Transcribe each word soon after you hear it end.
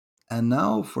And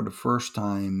now, for the first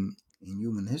time in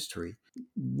human history,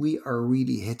 we are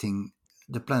really hitting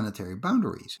the planetary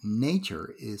boundaries.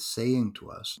 Nature is saying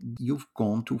to us, you've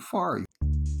gone too far.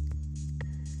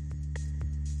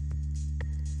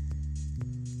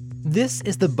 This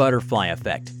is The Butterfly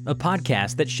Effect, a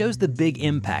podcast that shows the big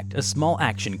impact a small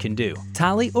action can do.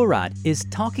 Tali Orad is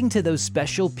talking to those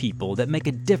special people that make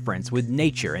a difference with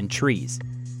nature and trees.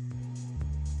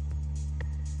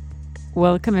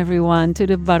 Welcome everyone to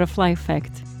The Butterfly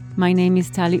Effect. My name is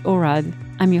Tali Orad.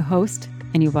 I'm your host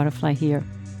and your butterfly here.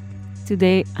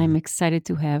 Today, I'm excited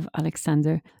to have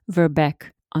Alexander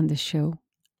Verbeek on the show.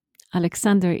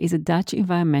 Alexander is a Dutch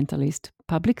environmentalist,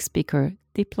 public speaker,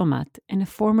 diplomat, and a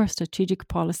former strategic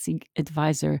policy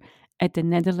advisor at the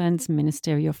Netherlands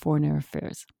Ministry of Foreign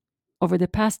Affairs. Over the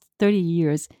past 30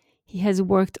 years, he has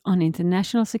worked on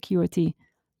international security,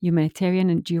 humanitarian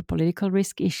and geopolitical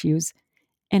risk issues,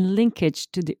 and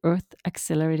linkage to the Earth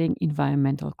accelerating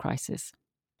environmental crisis.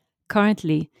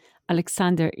 Currently,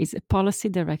 Alexander is a policy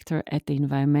director at the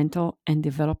Environmental and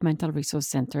Developmental Resource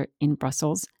Center in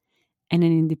Brussels and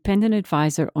an independent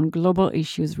advisor on global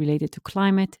issues related to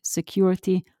climate,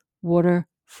 security, water,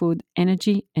 food,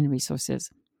 energy, and resources.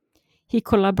 He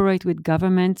collaborates with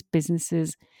governments,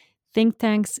 businesses, think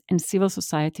tanks, and civil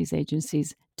societies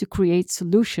agencies to create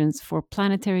solutions for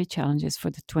planetary challenges for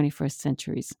the 21st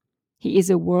centuries. He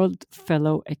is a World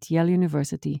Fellow at Yale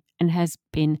University and has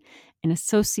been an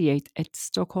associate at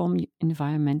Stockholm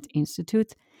Environment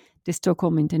Institute, the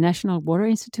Stockholm International Water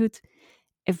Institute,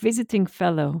 a visiting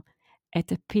fellow at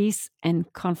the Peace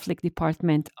and Conflict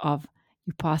Department of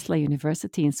Uppsala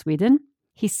University in Sweden.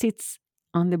 He sits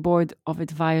on the board of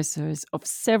advisors of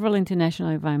several international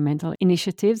environmental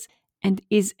initiatives and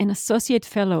is an associate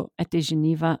fellow at the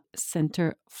Geneva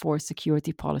Center for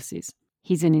Security Policies.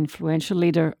 He's an influential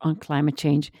leader on climate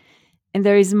change, and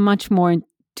there is much more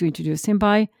to introduce him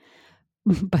by,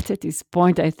 but at this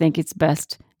point, I think it's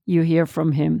best you hear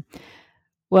from him.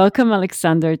 Welcome,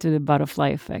 Alexander, to The Butterfly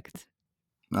Effect.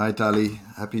 Hi, Tali.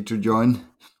 Happy to join.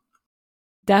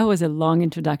 That was a long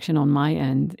introduction on my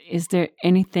end. Is there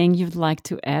anything you'd like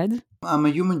to add? I'm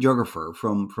a human geographer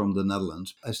from the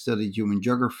Netherlands. I studied human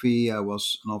geography. I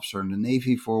was an officer in the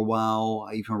Navy for a while.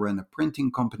 I even ran a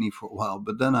printing company for a while.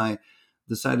 But then I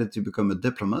decided to become a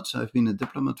diplomat. So I've been a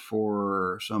diplomat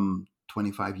for some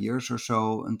 25 years or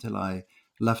so until I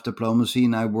left diplomacy.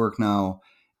 And I work now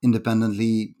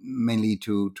independently, mainly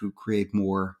to create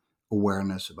more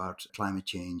awareness about climate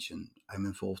change. And I'm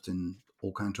involved in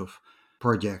all kinds of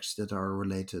projects that are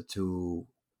related to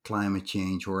climate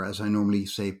change, or as I normally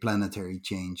say, planetary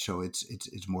change. So it's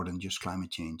more than just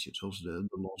climate change. It's also the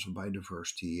loss of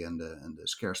biodiversity and the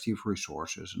scarcity of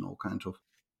resources and all kinds of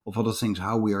other things,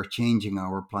 how we are changing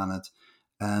our planet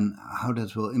and how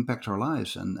that will impact our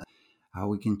lives and how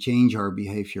we can change our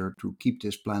behavior to keep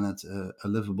this planet a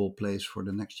livable place for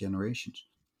the next generations.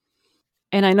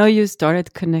 And I know you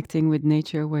started connecting with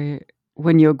nature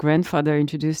when your grandfather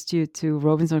introduced you to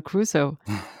Robinson Crusoe.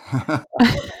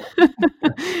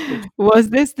 Was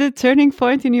this the turning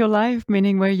point in your life,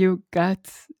 meaning where you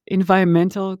got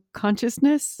environmental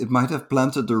consciousness? It might have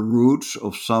planted the roots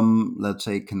of some, let's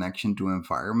say, connection to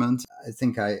environment. I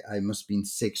think I must have been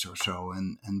 6 or so,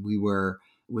 and we were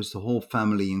with the whole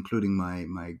family, including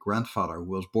my grandfather, who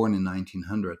was born in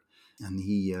 1900, and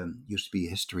he used to be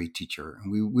a history teacher.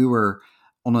 And we were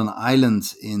on an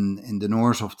island in the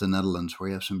north of the Netherlands, where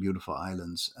you have some beautiful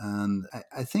islands. And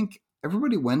I think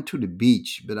everybody went to the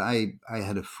beach, but I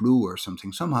had a flu or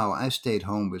something. Somehow I stayed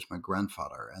home with my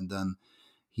grandfather, and then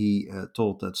he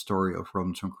told that story of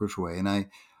Robinson Crusoe. And I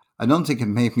don't think it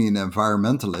made me an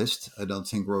environmentalist. I don't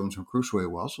think Robinson Crusoe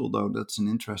was, although that's an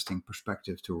interesting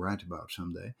perspective to write about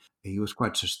someday. He was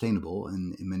quite sustainable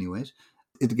in many ways.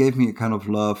 It gave me a kind of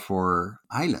love for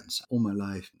islands. All my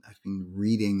life, I've been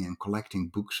reading and collecting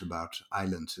books about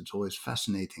islands. It's always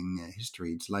fascinating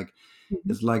history. It's like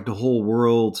the whole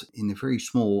world in a very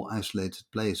small, isolated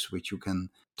place, which you can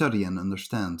study and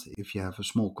understand if you have a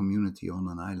small community on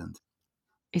an island.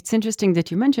 It's interesting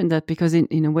that you mentioned that because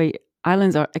in a way,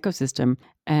 islands are ecosystem,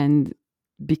 and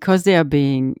because they are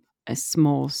being a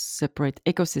small separate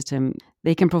ecosystem,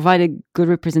 they can provide a good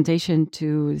representation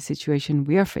to the situation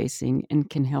we are facing and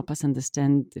can help us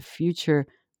understand the future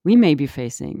we may be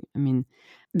facing. I mean,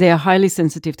 they are highly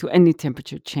sensitive to any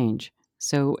temperature change.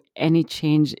 So any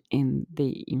change in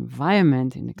the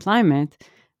environment, in the climate,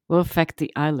 will affect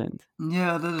the island.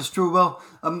 Yeah, that is true. Well,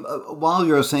 while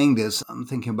you're saying this, I'm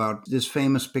thinking about this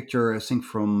famous picture, I think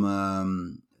from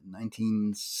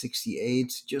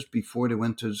 1968, just before they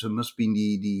went to, so it must be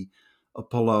the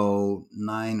Apollo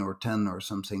 9 or 10 or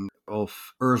something,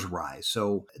 of Earthrise.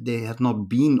 So they had not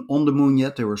been on the moon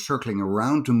yet. They were circling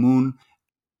around the moon.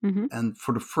 Mm-hmm. And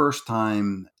for the first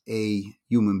time, a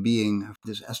human being,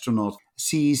 this astronaut,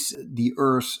 sees the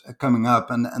Earth coming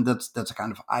up. And that's a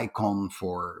kind of icon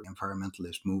for the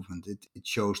environmentalist movement. It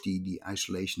shows the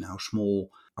isolation, how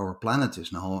small our planet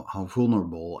is now, how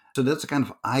vulnerable. So that's a kind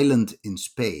of island in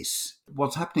space.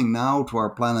 What's happening now to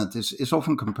our planet is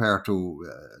often compared to,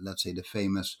 let's say, the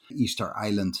famous Easter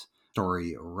Island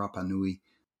story, or Rapa Nui.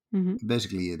 Mm-hmm.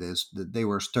 Basically, it is that they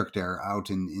were stuck there out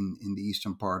in the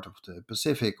eastern part of the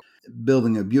Pacific,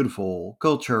 building a beautiful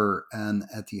culture. And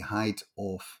at the height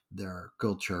of their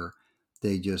culture,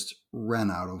 they just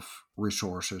ran out of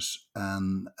resources,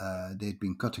 and they'd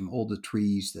been cutting all the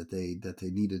trees that they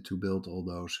needed to build all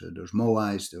those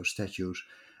moais, those statues.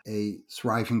 A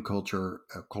thriving culture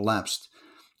collapsed.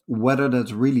 Whether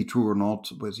that's really true or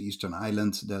not with Eastern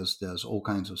Islands, there's all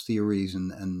kinds of theories,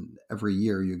 and every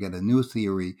year you get a new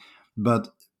theory. But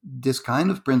this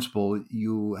kind of principle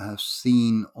you have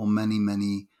seen on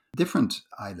many different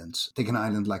islands. Take an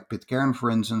island like Pitcairn, for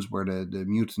instance, where the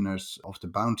mutineers of the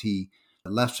Bounty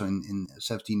left. So in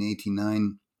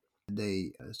 1789,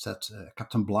 they said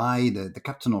Captain Bligh, the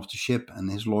captain of the ship,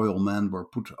 and his loyal men were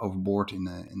put overboard in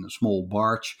a small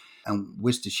barge. And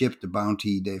with the ship, the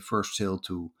Bounty, they first sailed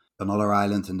to another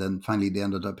island, and then finally they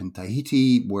ended up in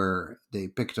Tahiti, where they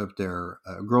picked up their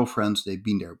girlfriends. They'd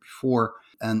been there before,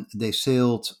 and they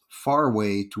sailed far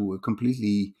away to a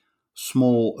completely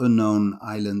small, unknown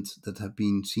island that had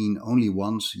been seen only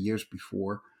once years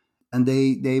before. And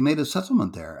they made a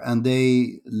settlement there, and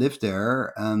they lived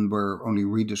there and were only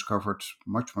rediscovered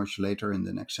much later in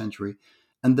the next century.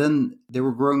 And then they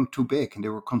were growing too big and they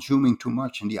were consuming too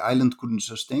much, and the island couldn't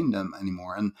sustain them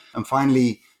anymore. And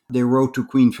finally, they wrote to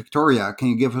Queen Victoria, "Can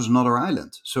you give us another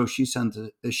island?" So she sent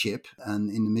a ship, and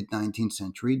in the mid 19th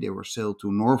century, they were sailed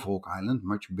to Norfolk Island,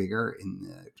 much bigger,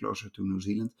 closer to New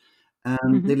Zealand, and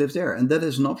Mm-hmm. they live there. And that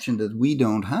is an option that we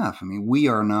don't have. I mean,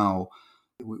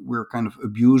 we're kind of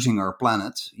abusing our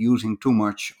planet, using too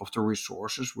much of the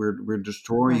resources. We're Right.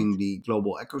 destroying the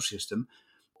global ecosystem.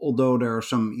 Although there are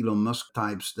some Elon Musk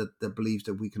types that believe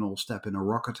that we can all step in a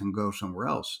rocket and go somewhere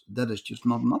else, that is just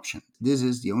not an option. This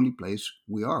is the only place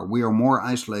we are. We are more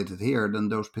isolated here than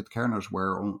those Pitcairners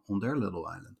were on their little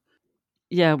island.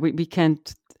 Yeah, we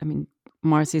can't. I mean,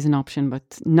 Mars is an option,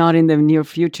 but not in the near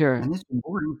future. And it's a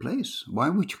boring place. Why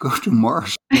would you go to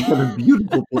Mars? We've got a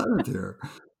beautiful planet here.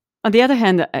 On the other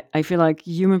hand, I feel like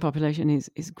human population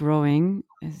is growing,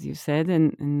 as you said,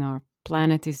 and our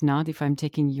planet is not. If I'm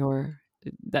taking your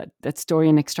that story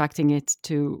and extracting it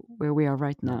to where we are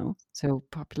right Yeah. now, so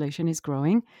population is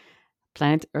growing.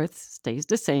 Planet Earth stays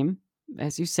the same,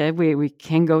 as you said. We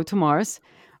can go to Mars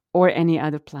or any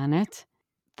other planet.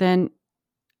 Then,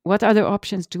 what other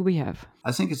options do we have?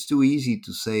 I think it's too easy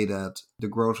to say that the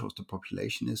growth of the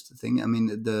population is the thing. I mean,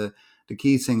 the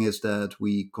key thing is that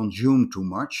we consume too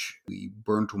much, we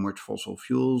burn too much fossil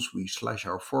fuels, we slash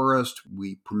our forest,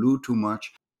 we pollute too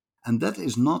much. And that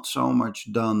is not so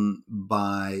much done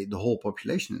by the whole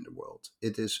population in the world.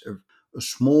 It is a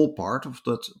small part of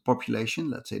that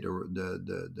population, let's say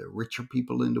the richer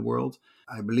people in the world.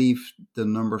 I believe the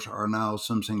numbers are now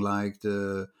something like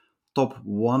the top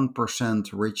 1%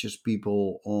 richest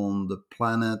people on the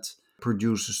planet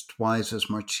produces twice as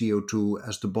much CO2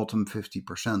 as the bottom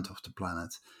 50% of the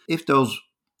planet. If those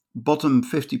bottom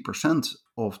 50%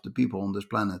 of the people on this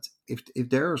planet, if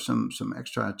there are some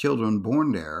extra children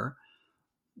born there,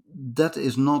 that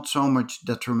is not so much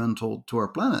detrimental to our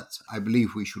planet. I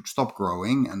believe we should stop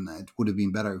growing, and it would have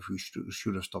been better if we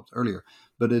should have stopped earlier.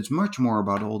 But it's much more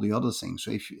about all the other things.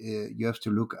 So if you have to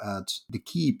look at the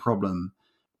key problem,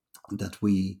 that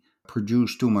we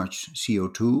produce too much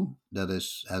CO2. That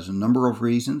has a number of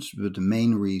reasons, but the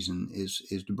main reason is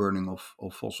the burning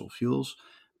of fossil fuels,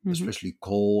 Hmm. especially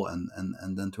coal,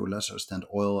 and then to a lesser extent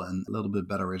oil, and a little bit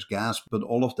better is gas, but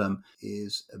all of them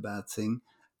is a bad thing.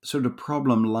 So the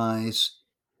problem lies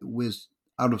with,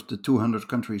 out of the 200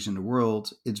 countries in the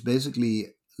world, it's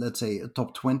basically, let's say, a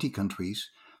top 20 countries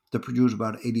that produce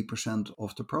about 80%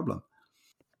 of the problem.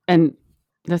 And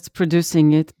that's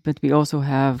producing it, but we also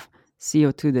have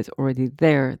CO2 that's already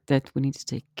there that we need to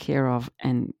take care of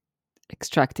and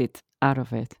extract it out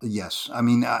of it. Yes, I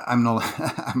mean, I'm not,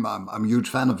 I'm a huge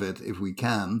fan of it if we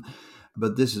can,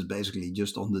 but this is basically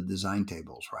just on the design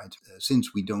tables, right?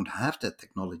 Since we don't have that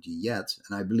technology yet,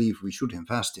 and I believe we should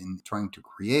invest in trying to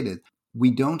create it, we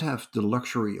don't have the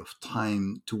luxury of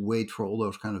time to wait for all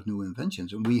those kind of new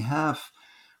inventions. And we have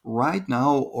right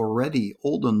now already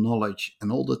all the knowledge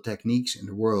and all the techniques in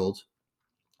the world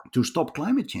to stop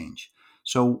climate change.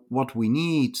 So what we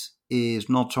need is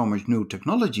not so much new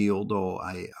technology, although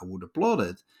I would applaud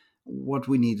it. What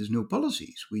we need is new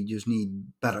policies. We just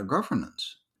need better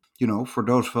governance. For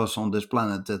those of us on this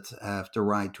planet that have the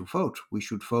right to vote, we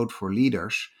should vote for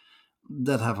leaders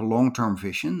that have a long-term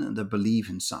vision and that believe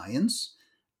in science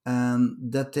and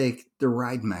that take the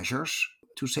right measures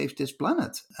to save this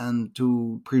planet and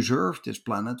to preserve this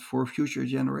planet for future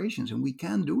generations. And we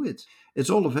can do it.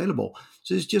 It's all available.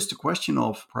 So it's just a question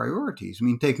of priorities. I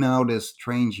mean, take now this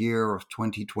strange year of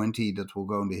 2020 that will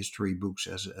go in the history books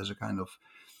as a kind of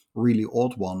really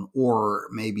odd one, or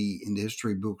maybe in the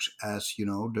history books as,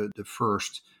 the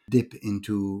first dip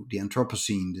into the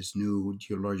Anthropocene, this new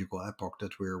geological epoch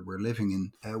that we're living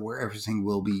in, where everything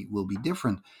will be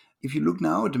different. If you look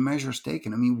now at the measures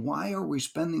taken, I mean, why are we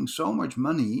spending so much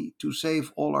money to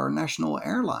save all our national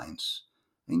airlines?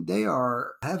 I mean, they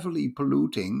are heavily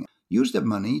polluting. Use that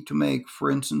money to make, for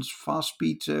instance, fast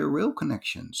speed rail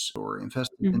connections, or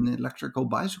invest Mhm. in electrical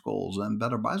bicycles and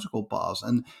better bicycle paths.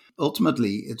 And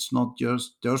ultimately, it's not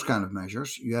just those kind of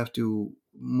measures. You have to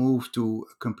move to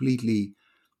a completely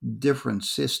different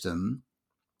system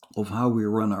of how we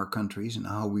run our countries and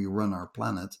how we run our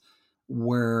planet,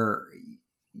 where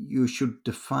you should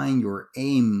define your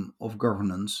aim of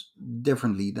governance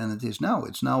differently than it is now.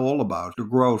 It's now all about the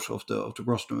growth of the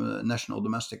gross national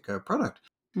domestic product.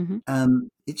 Mhm. And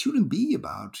it shouldn't be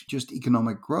about just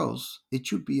economic growth. It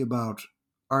should be about,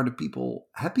 are the people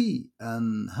happy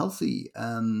and healthy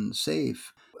and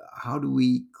safe? How do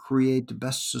we create the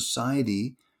best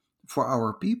society for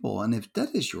our people? And if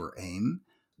that is your aim,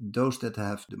 those that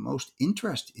have the most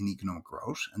interest in economic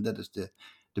growth, and that is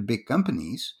the big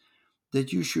companies,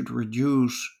 that you should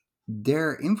reduce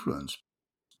their influence.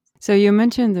 So you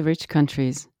mentioned the rich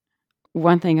countries.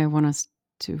 One thing I want us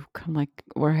to kind of like,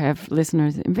 or have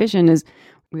listeners envision, is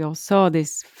we all saw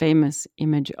this famous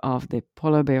image of the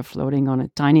polar bear floating on a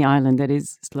tiny island that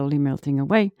is slowly melting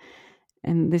away.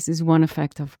 And this is one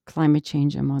effect of climate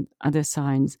change among other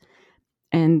signs.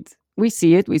 And we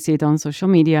see it on social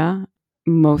media,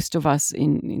 most of us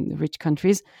in the rich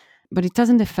countries, but it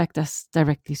doesn't affect us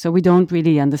directly. So we don't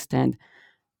really understand.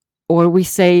 Or we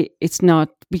say it's not,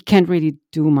 we can't really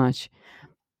do much.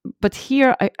 But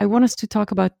here, I want us to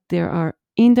talk about there are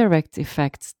indirect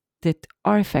effects that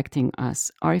are affecting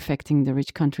us, are affecting the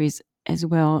rich countries as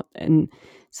well, and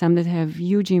some that have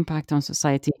huge impact on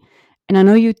society. And I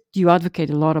know you advocate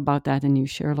a lot about that, and you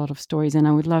share a lot of stories. And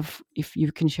I would love if you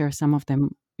can share some of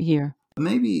them here.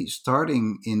 Maybe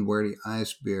starting in where the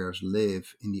ice bears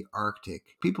live in the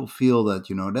Arctic, people feel that,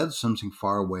 that's something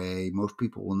far away. Most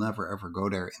people will never ever go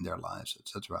there in their lives,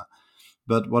 etc.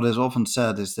 But what is often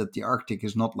said is that the Arctic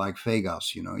is not like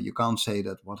Vegas. You can't say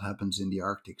that what happens in the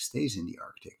Arctic stays in the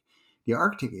Arctic. The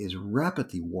Arctic is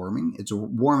rapidly warming. It's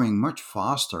warming much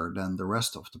faster than the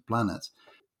rest of the planet.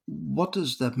 What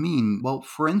does that mean? Well,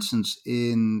 for instance,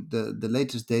 in the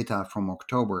latest data from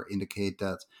October indicate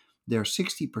that there's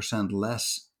 60%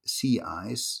 less sea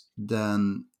ice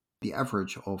than the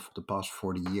average of the past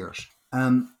 40 years.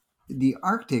 And the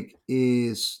Arctic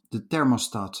is the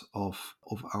thermostat of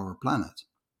our planet.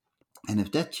 And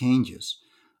if that changes,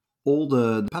 all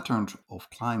the patterns of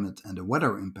climate and the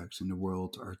weather impacts in the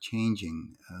world are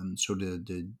changing. So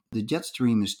the jet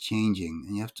stream is changing,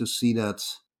 and you have to see that.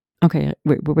 Okay,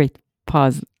 wait,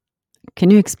 pause.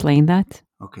 Can you explain that?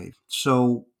 Okay,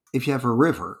 so if you have a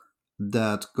river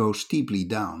that goes steeply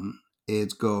down,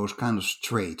 it goes kind of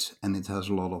straight and it has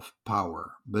a lot of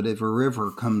power. But if a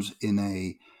river comes in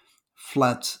a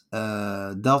flat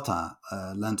delta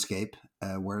landscape,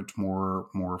 where it's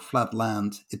more flat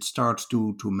land, it starts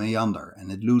to meander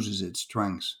and it loses its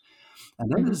strength.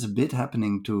 And that Hmm. is a bit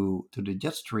happening to the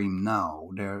jet stream now.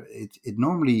 It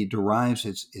normally derives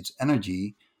its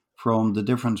energy from the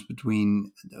difference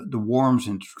between the warms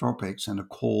in the tropics and the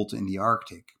cold in the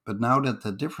Arctic. But now that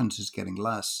the difference is getting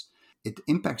less, it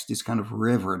impacts this kind of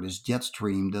river, this jet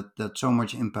stream that so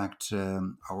much impacts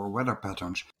our weather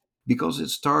patterns, because it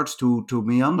starts to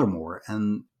meander more.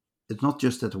 And it's not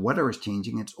just that the weather is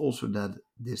changing, it's also that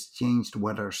this changed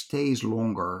weather stays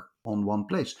longer on one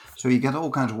place. So you get all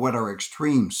kinds of weather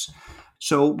extremes.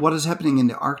 So what is happening in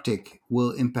the Arctic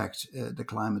will impact the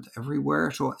climate everywhere.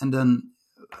 So, and then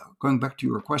going back to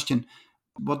your question,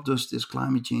 what does this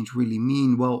climate change really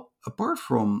mean? Well, apart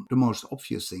from the most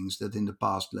obvious things that in the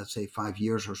past, let's say 5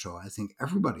 years or so, I think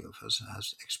everybody of us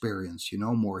has experienced,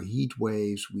 more heat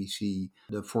waves. We see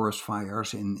the forest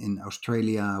fires in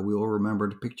Australia. We all remember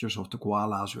the pictures of the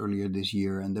koalas earlier this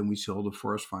year. And then we saw the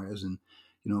forest fires in,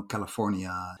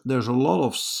 California. There's a lot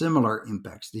of similar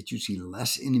impacts that you see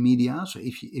less in the media. So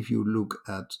if you look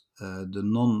at the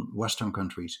non-Western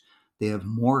countries, they have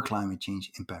more climate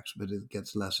change impacts, but it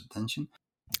gets less attention.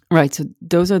 Right. So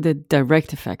those are the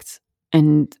direct effects.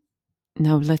 And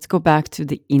now let's go back to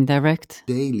the indirect.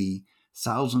 Daily,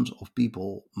 thousands of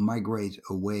people migrate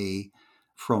away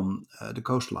from the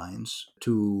coastlines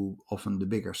to often the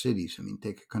bigger cities. I mean,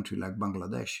 take a country like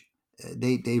Bangladesh.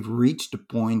 They've reached the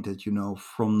point that,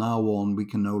 from now on, we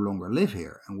can no longer live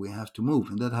here and we have to move.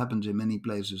 And that happens in many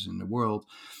places in the world.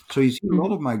 So you see a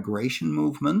lot Mhm. of migration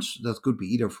movements that could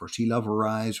be either for sea level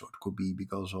rise, or it could be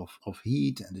because of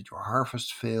heat and that your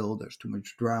harvests fail, there's too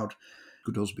much drought. It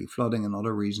could also be flooding and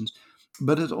other reasons.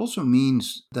 But it also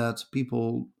means that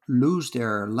people lose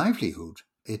their livelihood.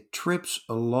 It trips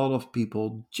a lot of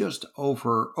people just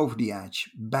over the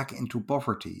edge back into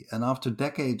poverty. And after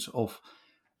decades of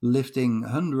lifting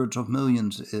hundreds of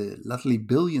millions, literally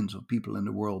billions of people in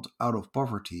the world out of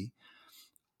poverty,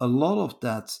 a lot of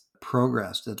that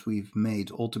progress that we've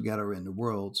made altogether in the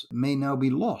world may now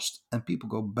be lost, and people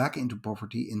go back into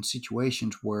poverty in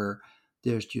situations where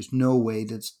there's just no way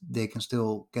that they can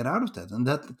still get out of that. And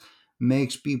that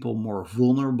makes people more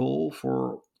vulnerable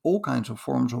for all kinds of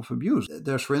forms of abuse.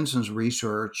 There's, for instance,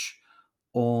 research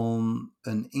on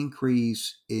an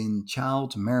increase in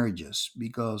child marriages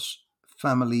because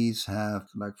families have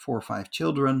like 4 or 5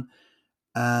 children,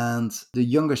 and the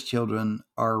youngest children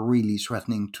are really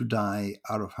threatening to die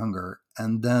out of hunger.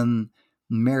 And then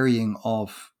marrying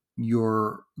off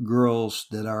your girls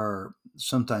that are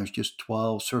sometimes just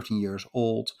 12, 13 years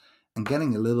old, and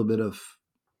getting a little bit of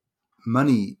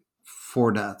money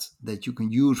for that you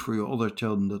can use for your other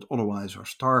children that otherwise are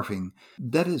starving.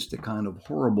 That is the kind of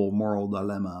horrible moral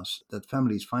dilemmas that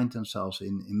families find themselves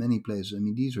in many places. I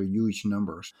mean, these are huge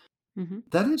numbers. Mhm.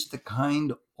 That is the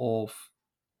kind of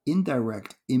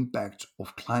indirect impact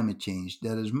of climate change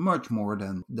that is much more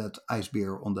than that ice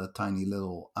bear on that tiny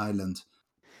little island.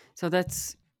 So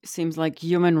that seems like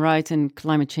human rights and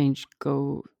climate change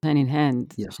go hand in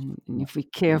hand. Yes. And Yeah. if we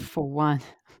care for one,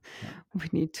 Yeah. we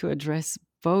need to address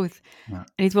both. Yeah.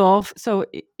 And it will also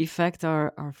affect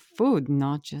our food,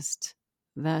 not just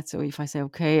that. So if I say,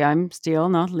 okay, I'm still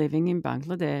not living in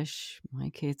Bangladesh, my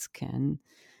kids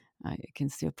I can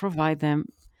still provide them.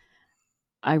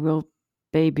 I will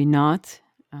maybe not,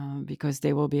 because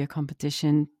there will be a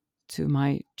competition to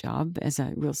my job, as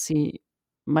I will see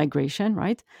migration,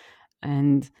 right?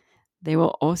 And there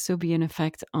will also be an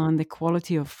effect on the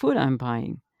quality of food I'm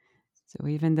buying. So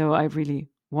even though I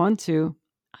really want to,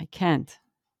 I can't.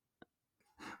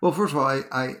 Well, first of all,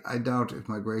 I doubt if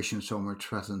migration so much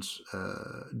threatens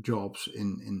jobs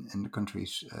in the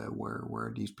countries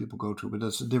where these people go to, but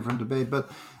that's a different debate.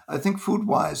 But I think food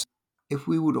wise, if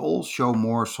we would all show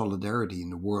more solidarity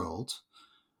in the world,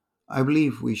 I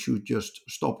believe we should just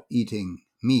stop eating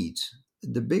meat.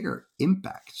 The bigger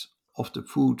impact of the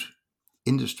food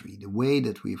industry, the way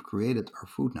that we've created our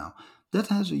food now, that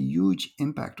has a huge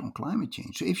impact on climate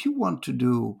change. So if you want to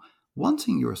do one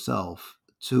thing yourself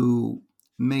to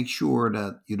make sure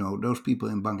that those people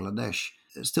in Bangladesh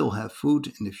still have food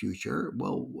in the future,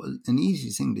 well, an easy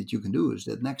thing that you can do is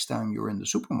that next time you're in the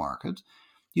supermarket,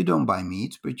 you don't buy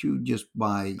meat, but you just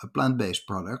buy a plant-based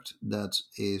product that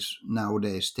is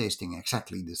nowadays tasting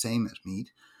exactly the same as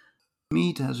meat.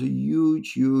 Meat has a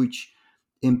huge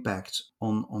impact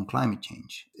on climate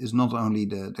change. It's not only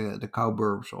the cow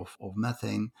burps of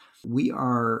methane. We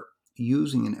are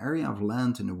using an area of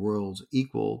land in the world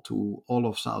equal to all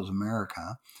of South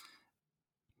America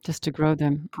Just to grow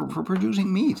them. for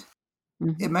producing meat.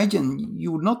 Mhm. Imagine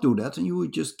you would not do that and you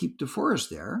would just keep the forest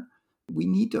there. We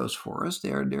need those forests.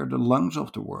 They're the lungs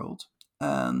of the world,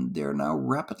 and they're now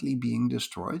rapidly being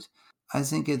destroyed. I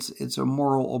think it's a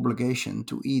moral obligation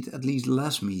to eat at least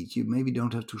less meat. You maybe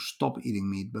don't have to stop eating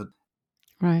meat, but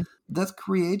Right. that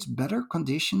creates better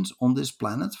conditions on this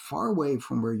planet, far away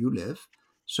from where you live.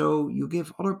 So you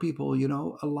give other people,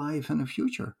 a life and a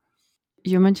future.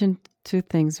 You mentioned two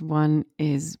things. One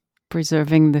is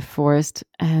preserving the forest,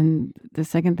 and the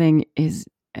second thing is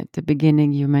at the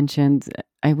beginning you mentioned,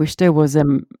 I wish there was a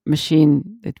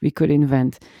machine that we could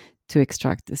invent to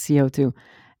extract the CO2.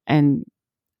 And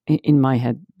in my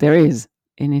head, there is,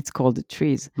 and it's called the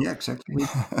trees. Yeah, exactly. We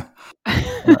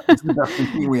It's the best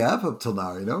thing we have up till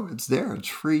now. It's there. It's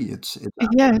free. It's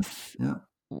Yes, yeah.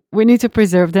 we need to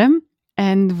preserve them,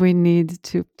 and we need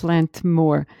to plant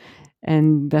more.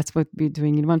 And that's what we're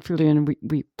doing in One Trillion.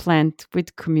 We plant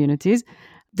with communities.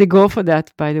 The goal for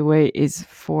that, by the way, is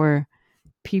for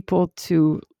people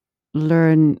to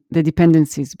learn the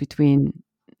dependencies between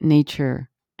nature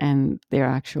and their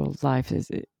actual life. Is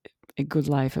a good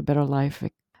life, a better life.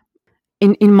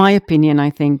 In my opinion,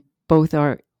 I think both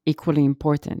are equally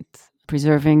important.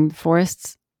 Preserving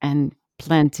forests and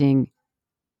planting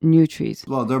new trees?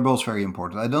 Well, they're both very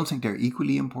important. I don't think they're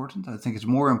equally important. I think it's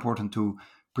more important to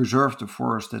preserve the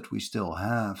forest that we still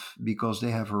have because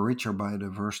they have a richer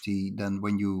biodiversity than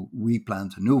when you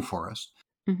replant a new forest.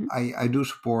 Hmm. I do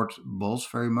support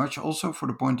both very much. Also for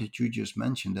the point that you just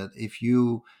mentioned that if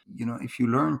you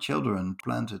learn children to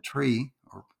plant a tree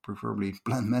or preferably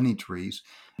plant many trees,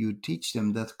 you teach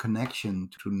them that connection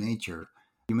to nature.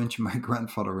 You mentioned my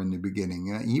grandfather in the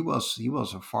beginning. He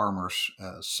was a farmer's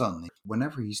son.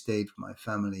 Whenever he stayed with my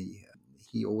family,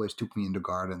 he always took me in the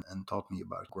garden and taught me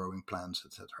about growing plants,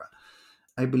 etc.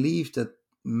 I believe that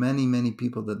many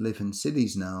people that live in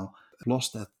cities now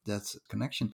lost that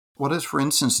connection. What is, for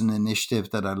instance, an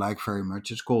initiative that I like very much?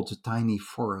 It's called the tiny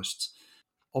forest.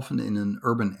 Often in an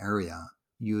urban area,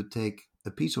 you take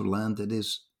a piece of land that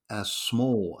is as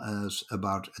small as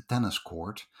about a tennis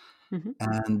court, Hmm.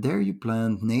 and there you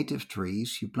plant native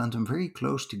trees. You plant them very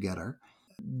close together.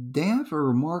 They have a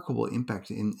remarkable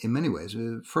impact in many ways.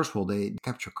 First of all, they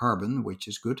capture carbon, which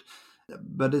is good,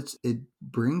 but it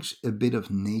brings a bit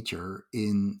of nature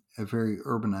in a very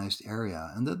urbanized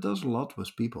area, and that does a lot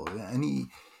with people.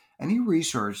 Any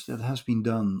research that has been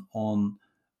done on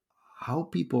how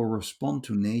people respond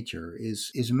to nature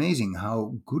is amazing.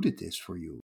 How good it is for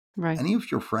you. Right. Any of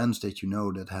your friends that you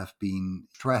know that have been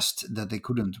stressed that they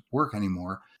couldn't work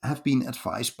anymore have been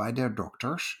advised by their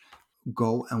doctors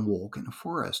go and walk in a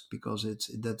forest because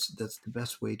that's the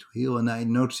best way to heal. And I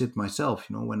notice it myself.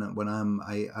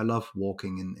 I love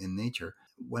walking in nature.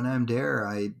 When I'm there,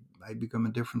 I become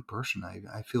a different person.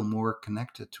 I feel more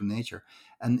connected to nature.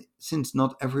 And since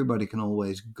not everybody can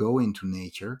always go into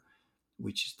nature,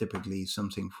 which is typically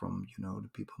something from the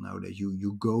people nowadays,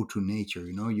 you go to nature.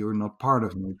 You're not part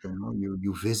of nature.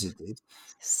 You visit it.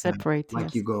 Separate,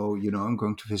 Like you yes. go, I'm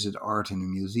going to visit art in a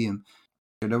museum.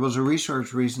 There was a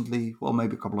research recently, well,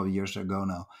 maybe a couple of years ago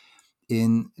now,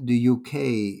 in the UK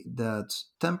that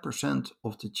 10%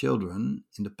 of the children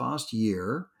in the past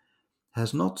year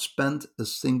has not spent a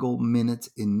single minute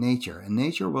in nature. And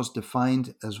nature was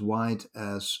defined as wide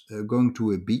as going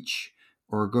to a beach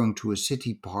or going to a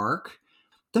city park.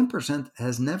 10%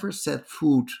 has never set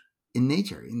foot in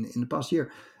nature in the past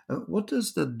year. What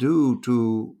does that do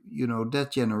to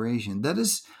that generation? That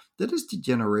is the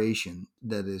generation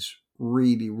that is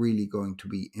really going to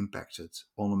be impacted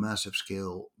on a massive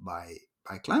scale by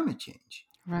climate change.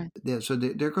 Right.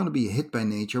 They're going to be hit by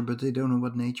nature, but they don't know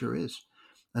what nature is.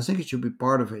 I think it should be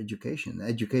part of education.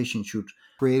 Education should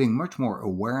creating much more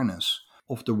awareness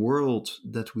of the world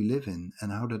that we live in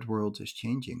and how that world is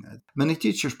changing. Many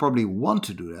teachers probably want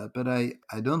to do that, but I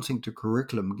don't think the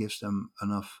curriculum gives them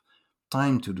enough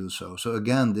time to do so. So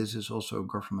again, this is also a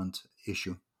government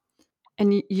issue.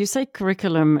 And you say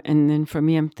curriculum, and then for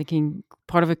me, I'm thinking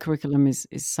part of a curriculum is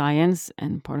science,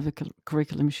 and part of a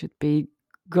curriculum should be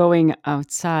going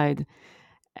outside.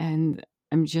 And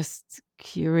I'm just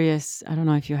curious, I don't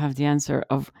know if you have the answer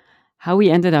of how we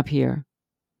ended up here.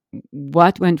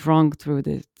 What went wrong through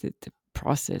the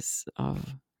process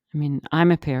of, I mean,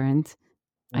 I'm a parent.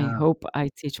 I Yeah. hope I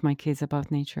teach my kids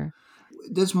about nature.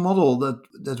 This model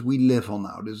that we live on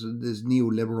now, this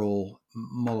neoliberal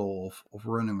model of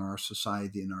running our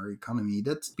society and our economy,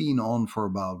 that's been on for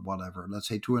about whatever, let's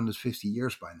say 250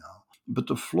 years by now. But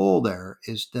the flaw there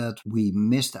is that we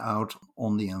missed out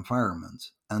on the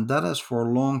environment. And that is for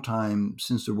a long time,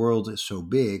 since the world is so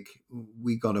big,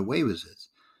 we got away with it.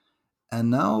 And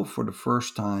now, for the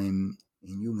first time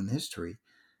in human history,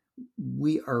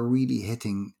 we are really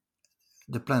hitting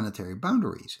the planetary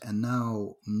boundaries. And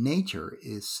now nature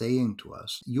is saying to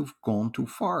us, you've gone too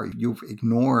far. You've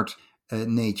ignored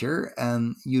nature.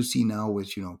 And you see now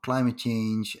with, climate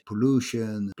change,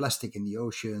 pollution, plastic in the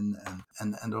ocean,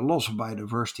 and the loss of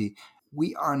biodiversity,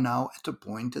 we are now at the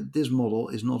point that this model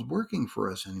is not working for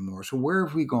us anymore. So where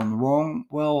have we gone wrong?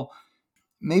 Well,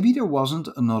 maybe there wasn't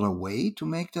another way to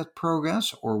make that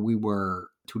progress, or we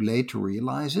were too late to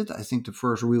realize it. I think the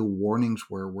first real warnings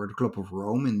were the Club of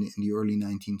Rome in the early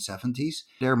 1970s.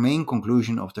 Their main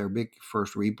conclusion of their big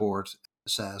first report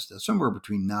says that somewhere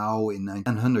between now and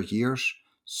 100 years,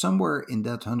 somewhere in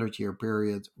that 100-year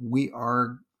period, we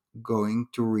are going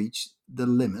to reach the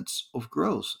limits of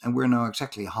growth. And we're now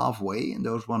exactly halfway in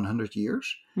those 100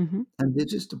 years. Hmm. And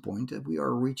this is the point that we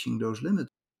are reaching those limits.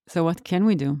 So, what can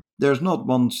we do? There's not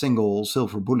one single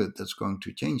silver bullet that's going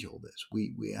to change all this.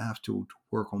 We have to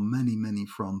work on many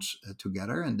fronts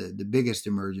together. And the biggest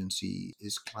emergency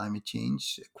is climate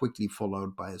change, quickly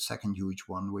followed by a second huge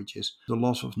one, which is the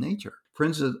loss of nature. For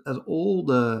instance, at all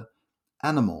the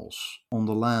animals on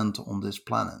the land on this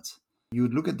planet, you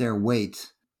would look at their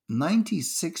weight,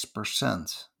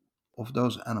 96% of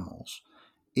those animals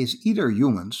is either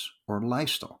humans or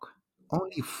livestock.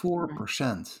 only Right.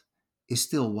 4% is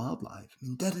still wildlife. I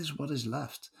mean, that is what is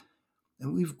left.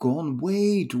 And we've gone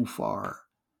way too far.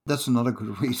 That's another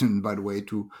good reason, by the way,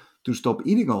 to stop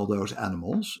eating all those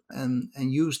animals and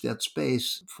use that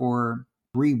space for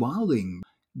rewilding.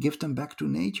 Give them back to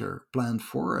nature, plant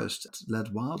forests,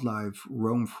 let wildlife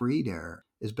roam free there.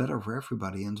 It's better for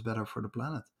everybody and it's better for the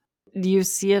planet. Do you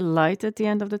see a light at the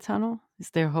end of the tunnel? Is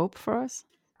there hope for us?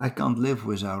 I can't live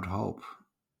without hope,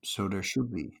 so there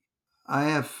should be. I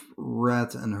have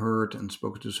read and heard and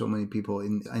spoken to so many people,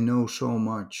 and I know so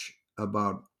much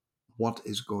about what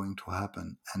is going to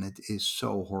happen, and it is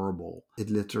so horrible. It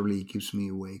literally keeps me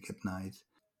awake at night.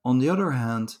 On the other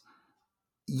hand,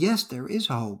 yes, there is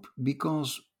hope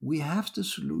because we have the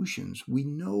solutions. We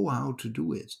know how to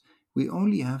do it. We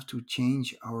only have to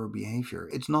change our behavior.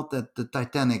 It's not that the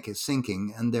Titanic is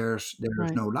sinking and there's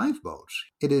Right. no lifeboats.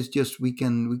 It is just we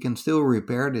can still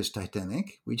repair this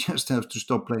Titanic. We just have to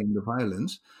stop playing the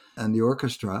violins and the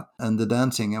orchestra and the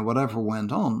dancing and whatever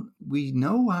went on. We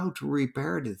know how to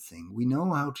repair the thing. We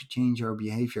know how to change our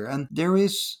behavior. And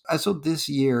I thought this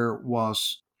year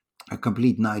was a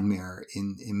complete nightmare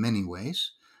in many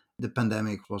ways. The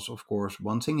pandemic was, of course,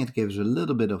 one thing. It gives a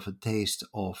little bit of a taste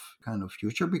of kind of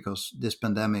future because this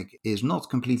pandemic is not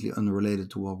completely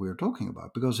unrelated to what we're talking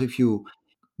about. Because if you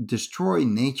destroy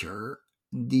nature,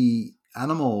 the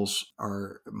animals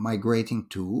are migrating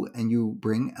too, and you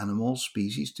bring animal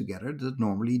species together that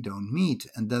normally don't meet,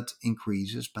 and that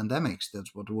increases pandemics.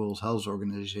 That's what the World Health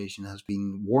Organization has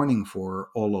been warning for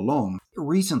all along.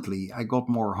 Recently, I got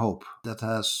more hope. That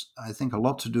has, I think, a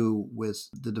lot to do with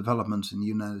the developments in the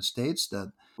United States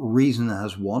that reason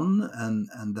has won,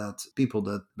 and that people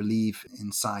that believe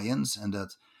in science and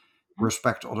that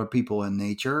respect other people and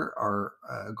nature are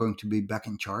going to be back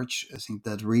in charge. I think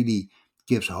that really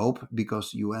gives hope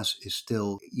because the US is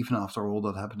still, even after all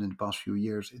that happened in the past few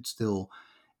years, it's still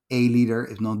a leader,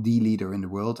 if not the leader in the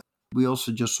world. We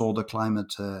also just saw the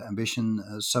Climate Ambition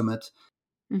Summit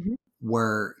Hmm.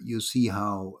 where you see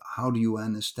how the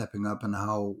UN is stepping up and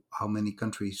how many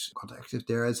countries got active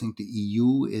there. I think the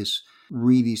EU is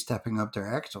really stepping up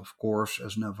their act. Of course,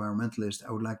 as an environmentalist,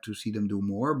 I would like to see them do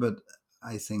more, but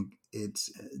I think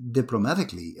it's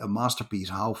diplomatically a masterpiece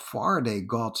how far they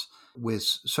got with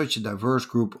such a diverse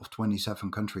group of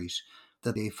 27 countries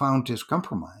that they found this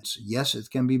compromise. Yes, it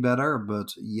can be better,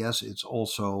 but yes, it's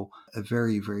also a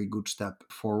very, very good step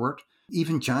forward.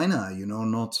 Even China,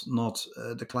 not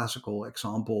the classical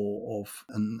example of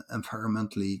an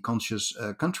environmentally conscious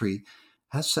country,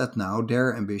 has set now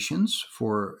their ambitions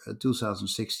for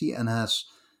 2060 and has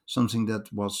something that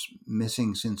was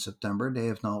missing since September. They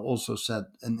have now also set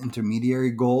an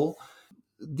intermediary goal.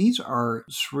 These are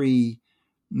three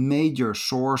major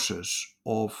sources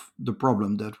of the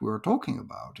problem that we're talking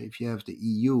about. If you have the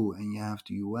EU and you have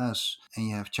the US and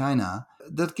you have China,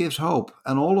 that gives hope.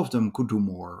 And all of them could do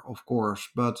more, of course.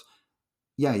 But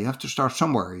yeah, you have to start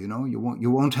somewhere. You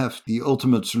won't have the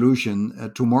ultimate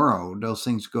solution tomorrow. Those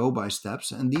things go by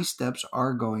steps, and these steps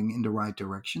are going in the right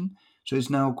direction. So it's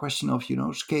now a question of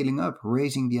scaling up,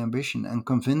 raising the ambition, and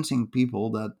convincing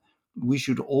people that we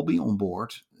should all be on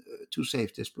board to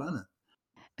save this planet.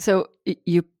 So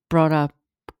you brought up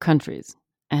countries,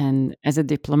 and as a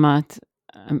diplomat,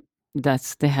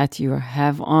 that's the hat you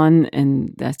have on,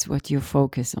 and that's what you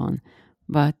focus on.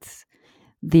 But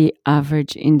the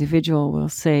average individual will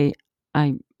say,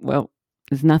 well,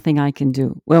 there's nothing I can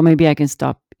do. Well, maybe I can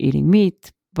stop eating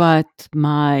meat, but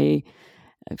my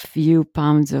few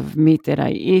pounds of meat that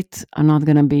I eat are not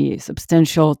going to be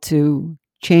substantial to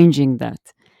changing that.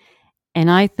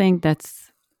 And I think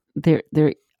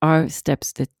there are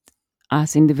steps that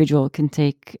us individual can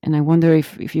take. And I wonder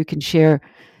if you can share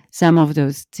some of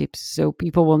those tips so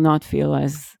people will not feel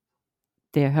as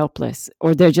they're helpless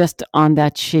or they're just on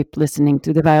that ship listening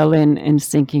to the violin and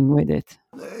sinking with it.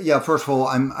 Yeah, first of all,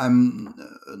 I'm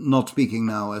not speaking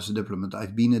now as a diplomat.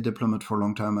 I've been a diplomat for a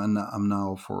long time, and I'm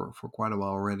now for quite a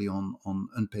while already on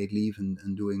unpaid leave and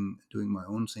doing my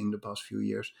own thing the past few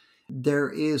years. There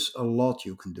is a lot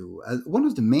you can do. One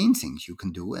of the main things you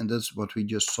can do, and that's what we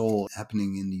just saw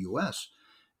happening in the US,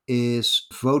 is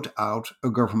vote out a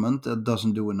government that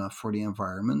doesn't do enough for the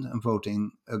environment and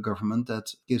voting a government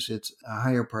that gives it a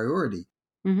higher priority.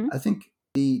 Hmm. I think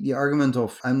the argument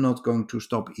of I'm not going to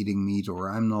stop eating meat or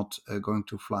I'm not going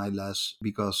to fly less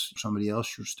because somebody else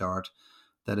should start.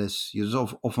 That is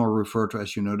often referred to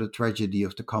as the tragedy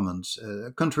of the commons.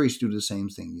 Countries do the same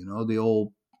thing. They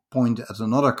all point at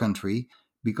another country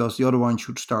because the other one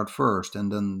should start first,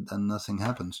 and then nothing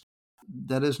happens.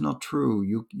 That is not true.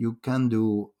 You can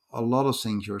do a lot of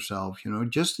things yourself,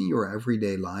 just in your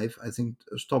everyday life. I think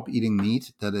stop eating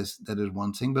meat. That is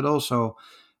one thing, but also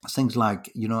things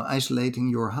like, isolating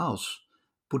your house,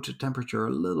 put the temperature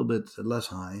a little bit less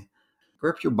high,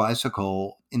 grab your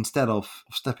bicycle instead of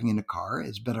stepping in a car.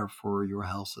 It's better for your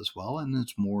health as well, and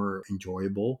it's more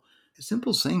enjoyable.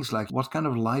 Simple things like, what kind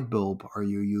of light bulb are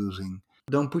you using?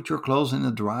 Don't put your clothes in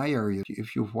a dryer.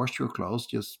 If you've washed your clothes,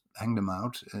 just hang them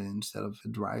out instead of a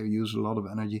dryer. Use a lot of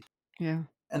energy. Yeah.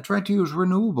 And try to use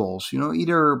renewables.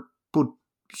 Either put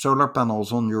solar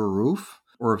panels on your roof,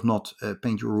 or if not,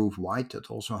 paint your roof white. That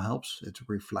also helps. It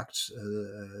reflects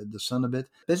the sun a bit.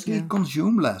 Basically, Yeah.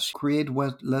 consume less, create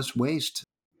less waste.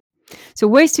 So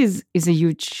waste is a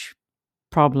huge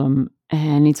problem,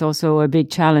 and it's also a big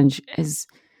challenge as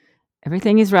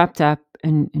everything is wrapped up,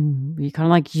 and we kind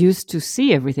of like used to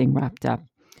see everything wrapped up.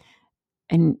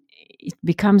 And it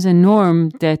becomes a norm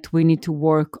that we need to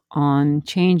work on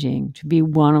changing to be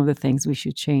one of the things we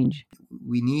should change.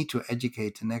 We need to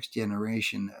educate the next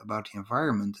generation about the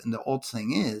environment. And the odd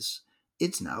thing is,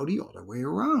 it's now the other way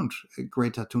around.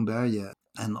 Greta Thunberg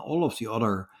and all of the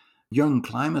other young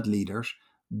climate leaders,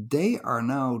 they are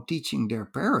now teaching their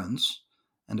parents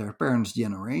and their parents'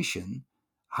 generation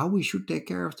how we should take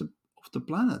care of the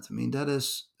planet. I mean, that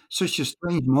is such a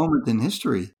strange moment in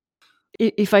history.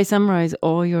 If I summarize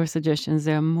all your suggestions,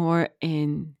 they're more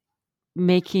in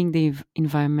making the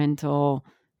environmental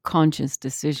conscious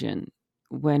decision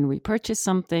when we purchase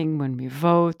something, when we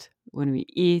vote, when we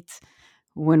eat,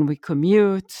 when we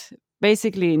commute,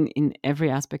 basically in every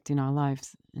aspect in our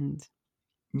lives. And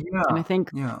I Yeah,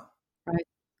 think, yeah. right,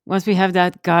 once we have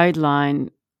that guideline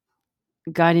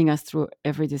guiding us through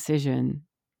every decision,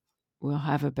 we'll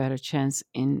have a better chance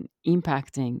in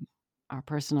impacting our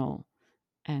personal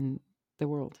and the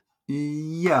world.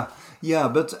 Yeah, yeah,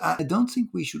 but I don't think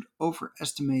we should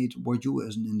overestimate what you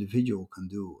as an individual can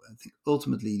do. I think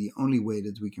ultimately the only way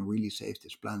that we can really save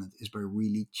this planet is by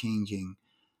really changing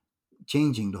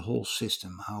the whole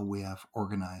system, how we have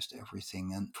organized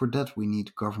everything. And for that we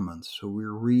need government. So we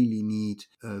really need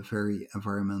a very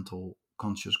environmental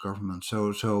conscious government.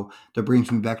 So that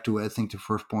brings me back to, I think, the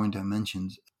first point I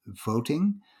mentioned.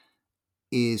 Voting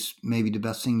is maybe the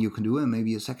best thing you can do, and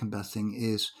maybe a second best thing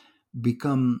is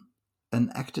become an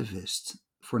activist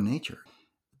for nature.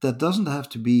 That doesn't have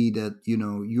to be that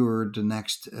you're the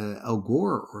next Al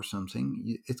Gore or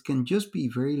something. It can just be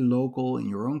very local in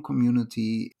your own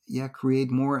community. Yeah,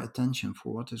 create more attention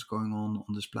for what is going on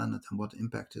this planet and what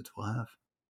impact it will have.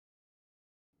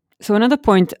 So, another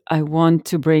point I want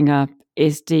to bring up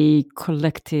is the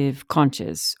collective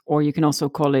conscious, or you can also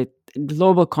call it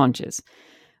global conscious.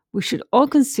 We should all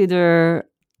consider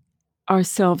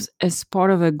ourselves as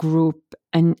part of a group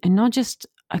and not just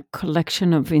a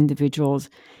collection of individuals.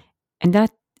 And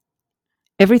that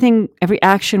every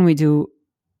action we do,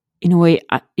 in a way,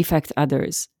 affects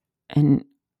others. And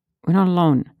we're not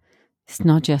alone. It's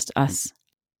not just us.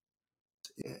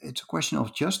 It's a question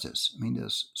of justice. I mean,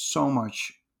 there's so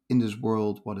much in this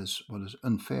world what is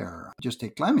unfair. Just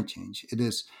take climate change. It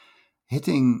is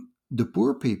hitting the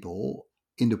poor people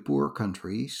in the poor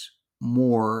countries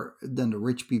more than the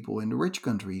rich people in the rich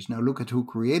countries. Now look at who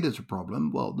created the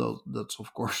problem. Well, that's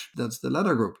of course that's the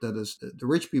latter group. That is the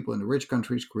rich people in the rich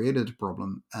countries created the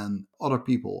problem, and other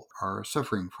people are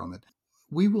suffering from it.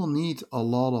 We will need a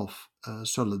lot of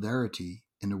solidarity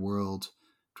in the world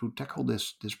to tackle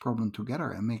this problem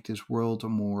together and make this world a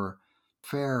more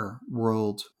fair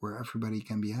world where everybody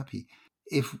can be happy.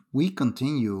 If we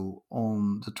continue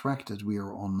on the track that we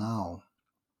are on now,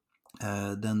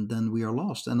 then we are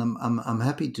lost. And I'm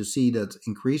happy to see that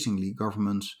increasingly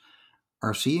governments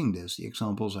are seeing this. The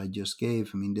examples I just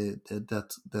gave, I mean,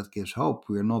 that gives hope.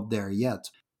 We're not there yet.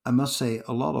 I must say,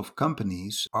 a lot of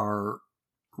companies are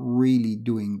really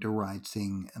doing the right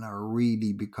thing and are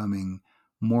really becoming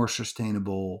more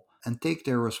sustainable and take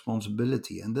their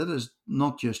responsibility. And that is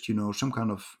not just, some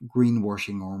kind of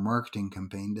greenwashing or marketing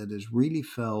campaign. That is really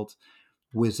felt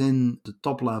within the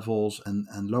top levels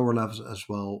and lower levels as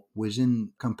well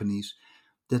within companies,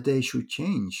 that they should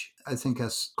change. I think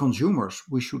as consumers,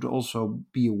 we should also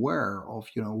be aware of,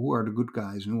 who are the good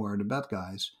guys and who are the bad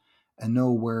guys, and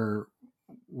know where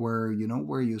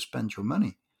you spend your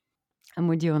money. I'm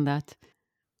with you on that.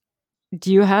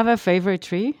 Do you have a favorite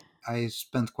tree? I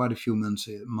spent quite a few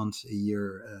months a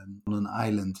year on an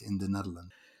island in the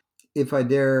Netherlands. If I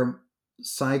dare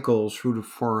cycle through the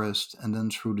forest and then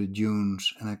through the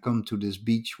dunes, and I come to this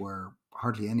beach where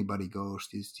hardly anybody goes,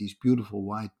 these beautiful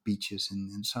white beaches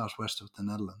in southwest of the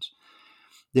Netherlands.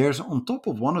 There's on top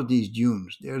of one of these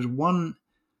dunes, there's one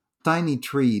tiny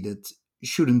tree that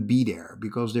shouldn't be there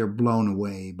because they're blown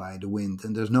away by the wind,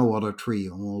 and there's no other tree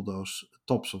on all those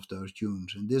tops of those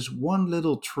dunes. And this one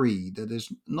little tree that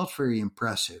is not very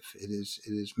impressive, it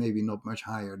is maybe not much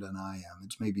higher than I am.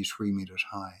 It's maybe 3 meters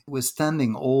high,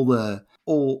 withstanding all the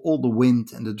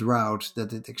wind and the drought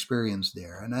that it experienced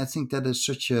there. And I think that is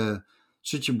such a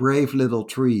brave little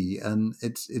tree, and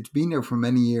it's been there for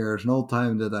many years. And all the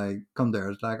time that I come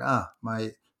there, it's like,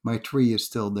 my tree is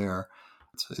still there.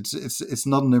 It's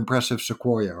not an impressive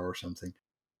sequoia or something.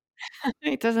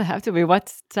 It doesn't have to be.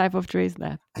 What type of tree is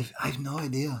that? I've no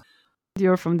idea.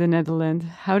 You're from the Netherlands.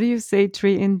 How do you say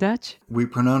tree in Dutch? We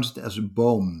pronounce it as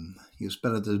boom. You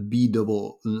spell it as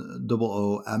B-double-O-M.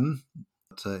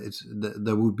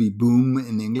 There would be boom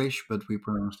in English, but we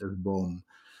pronounce it as boom.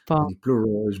 And Well, the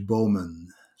plural is bomen,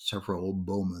 several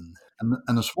bomen.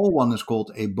 And a small one is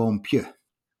called a boompje.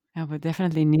 I would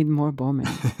definitely need more bombing.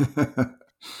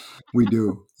 We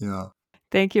do, yeah.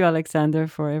 Thank you, Alexander,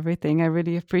 for everything. I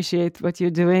really appreciate what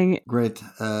you're doing. Great,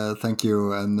 thank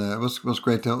you. And it was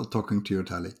great talking to you,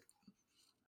 Tali.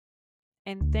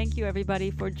 And thank you,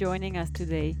 everybody, for joining us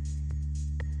today.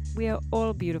 We are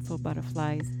all beautiful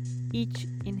butterflies, each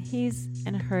in his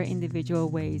and her individual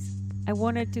ways. I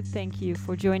wanted to thank you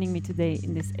for joining me today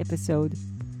in this episode.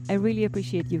 I really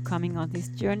appreciate you coming on this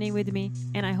journey with me,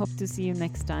 and I hope to see you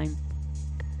next time.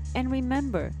 And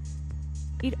remember,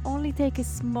 it only takes a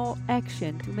small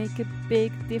action to make a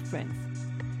big difference.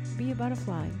 Be a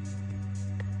butterfly.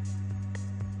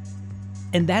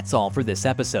 And that's all for this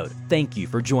episode. Thank you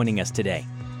for joining us today.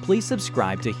 Please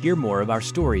subscribe to hear more of our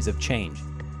stories of change.